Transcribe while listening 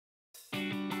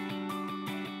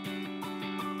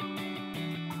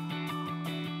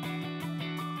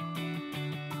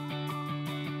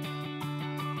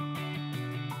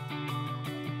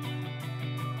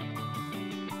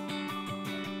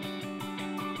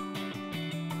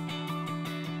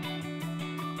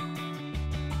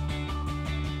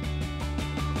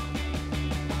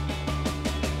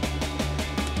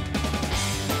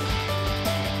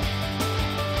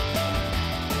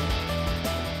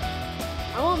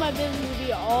my business to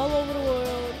be all over the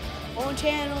world, on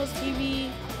channels, TV,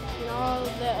 and all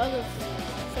that other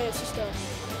fancy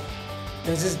stuff.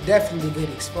 This is definitely good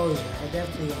exposure. I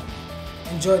definitely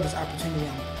enjoyed this opportunity.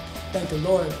 Thank the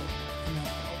Lord.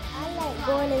 I like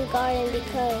going in the garden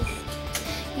because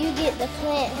you get to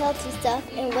plant healthy stuff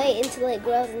and wait until it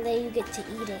grows and then you get to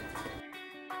eat it.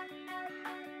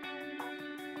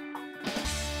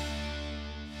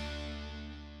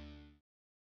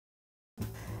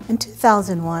 In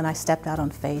 2001, I stepped out on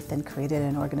faith and created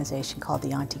an organization called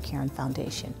the Auntie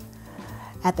Foundation.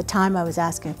 At the time, I was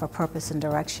asking for purpose and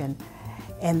direction,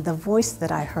 and the voice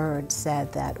that I heard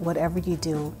said that whatever you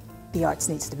do, the arts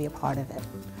needs to be a part of it.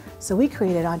 So we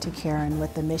created Auntie Karen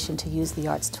with the mission to use the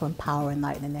arts to empower,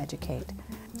 enlighten, and educate.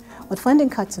 With funding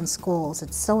cuts in schools,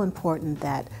 it's so important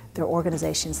that there are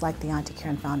organizations like the Auntie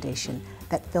Karen Foundation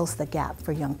that fills the gap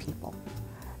for young people.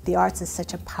 The arts is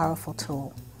such a powerful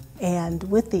tool. And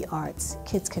with the arts,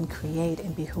 kids can create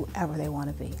and be whoever they want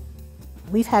to be.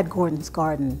 We've had Gordon's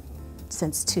Garden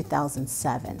since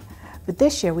 2007, but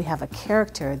this year we have a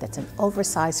character that's an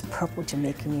oversized purple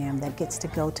Jamaican yam that gets to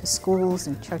go to schools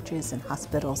and churches and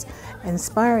hospitals,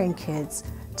 inspiring kids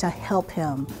to help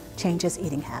him change his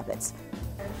eating habits.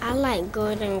 I like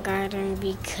Gordon Garden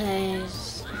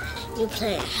because you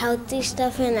plant healthy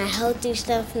stuff and the healthy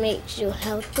stuff makes you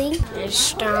healthy and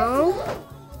strong.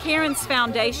 Karen's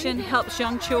Foundation helps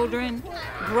young children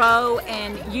grow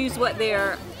and use what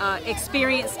they're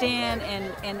experienced in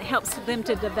and helps them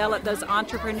to develop those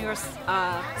entrepreneur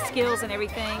skills and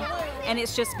everything. And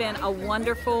it's just been a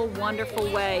wonderful,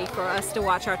 wonderful way for us to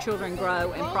watch our children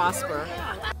grow and prosper.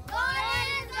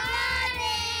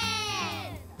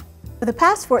 For the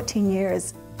past 14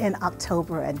 years in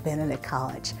October at Benedict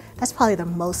College, that's probably the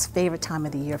most favorite time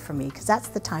of the year for me because that's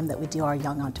the time that we do our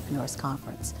Young Entrepreneurs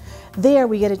Conference. There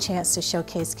we get a chance to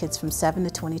showcase kids from 7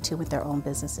 to 22 with their own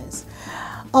businesses.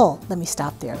 Oh, let me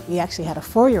stop there. We actually had a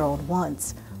 4-year-old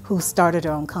once who started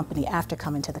her own company after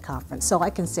coming to the conference. So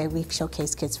I can say we've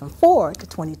showcased kids from 4 to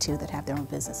 22 that have their own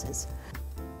businesses.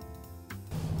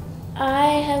 I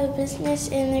have a business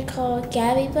and they're called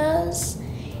Gabby Bows,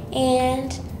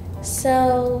 and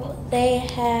so they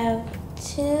have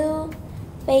 2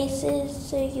 faces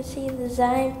so you can see the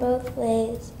design both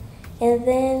ways, and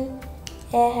then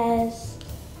it has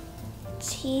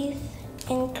teeth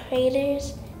and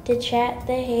craters to trap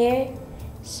the hair,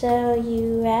 so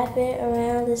you wrap it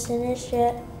around the center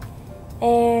strip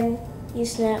and you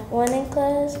snap one in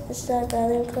close and snap the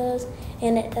other in close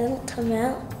and it doesn't come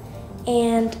out,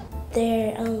 and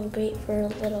they're great for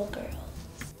little girls.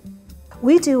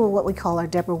 We do what we call our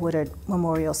Deborah Woodard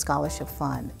Memorial Scholarship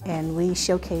Fund, and we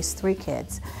showcase 3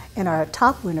 kids. And our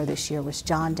top winner this year was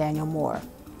John Daniel Moore,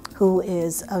 who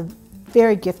is a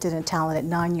very gifted and talented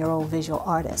 9-year-old visual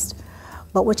artist.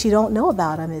 But what you don't know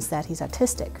about him is that he's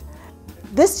autistic.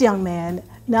 This young man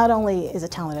not only is a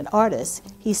talented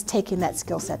artist, he's taken that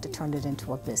skill set to turn it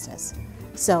into a business.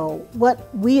 So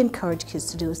what we encourage kids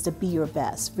to do is to be your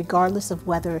best, regardless of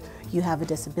whether you have a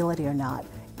disability or not.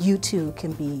 You too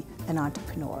can be an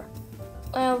entrepreneur.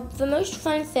 Well, the most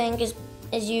fun thing is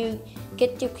you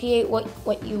get to create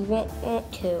what you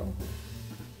want to.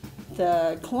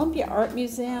 The Columbia Art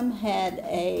Museum had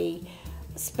a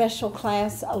special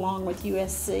class along with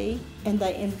USC, and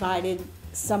they invited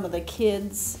some of the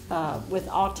kids with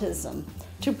autism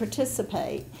to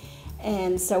participate.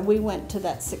 And so we went to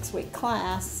that 6-week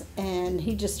class, and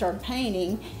he just started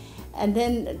painting. And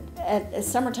then at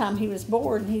summertime he was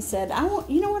bored, and he said,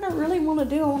 you know what I really want to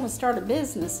do? I want to start a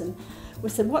business. And we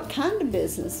said, what kind of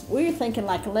business? We were thinking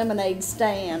like a lemonade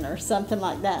stand or something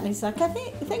like that. And he's like, I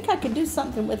think I could do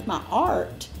something with my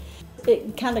art.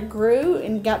 It kind of grew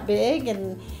and got big,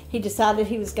 and he decided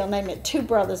he was going to name it Two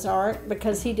Brothers Art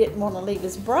because he didn't want to leave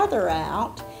his brother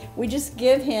out. We just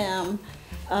give him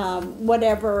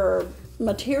whatever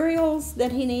materials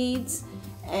that he needs,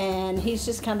 and he's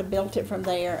just kind of built it from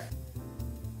there.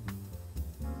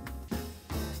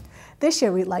 This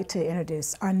year we'd like to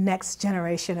introduce our next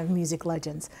generation of music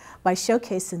legends by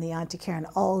showcasing the Auntie Karen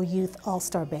All-Youth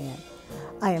All-Star Band.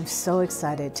 I am so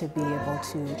excited to be able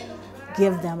to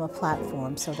give them a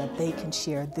platform so that they can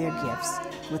share their gifts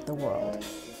with the world.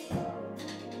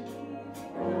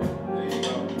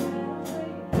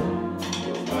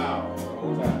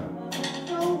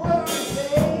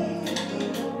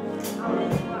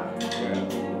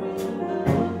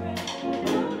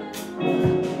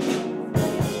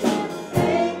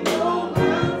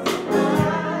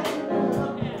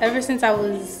 Ever since I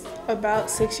was about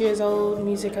 6 years old,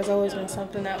 music has always been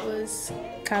something that was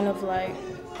kind of like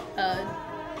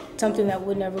something that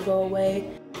would never go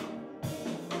away.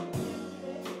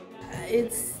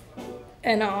 It's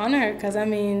an honor, because I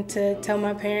mean, to tell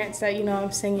my parents that, you know,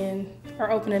 I'm singing or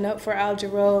opening up for Al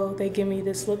Jarreau, they give me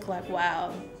this look like,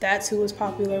 wow, that's who was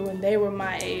popular when they were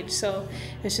my age. So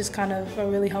it's just kind of a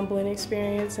really humbling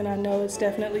experience, and I know it's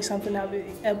definitely something I'll be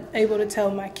able to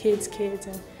tell my kids' kids.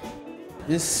 And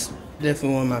it's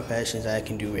definitely one of my passions that I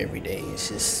can do every day. It's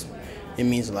just, it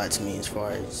means a lot to me as far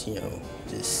as, you know,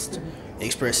 just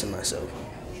expressing myself.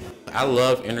 I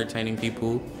love entertaining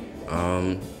people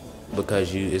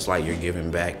because it's like you're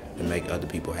giving back to make other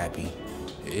people happy.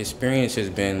 The experience has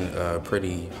been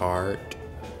pretty hard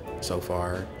so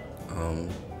far,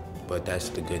 but that's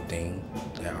the good thing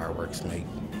that artworks make.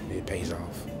 It pays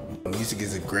off. Music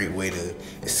is a great way to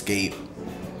escape,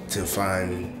 to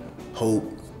find hope,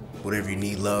 whatever you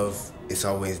need, love, it's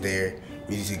always there.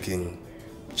 Music can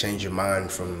change your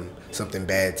mind from something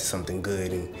bad to something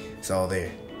good, and it's all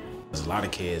there. There's a lot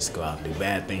of kids go out and do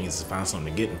bad things to find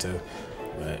something to get into,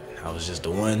 but I was just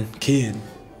the one kid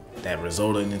that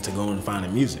resulted into going and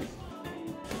finding music.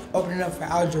 Opening up for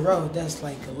Al Jarreau, that's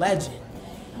like a legend.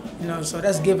 You know, so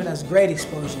that's giving us great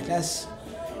exposure. That's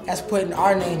putting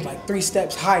our names like 3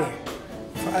 steps higher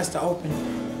for us to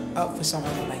open up for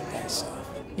something like that. So,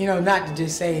 you know, not to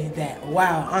just say that,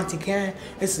 wow, Auntie Karen,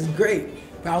 this is great,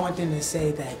 but I want them to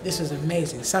say that this is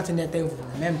amazing, something that they will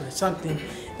remember, something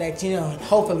that, you know,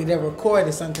 hopefully they'll record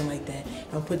or something like that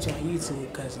and put you on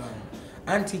YouTube, because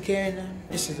Auntie Karen,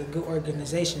 this is a good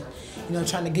organization, you know,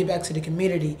 trying to get back to the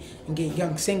community and get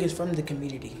young singers from the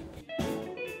community.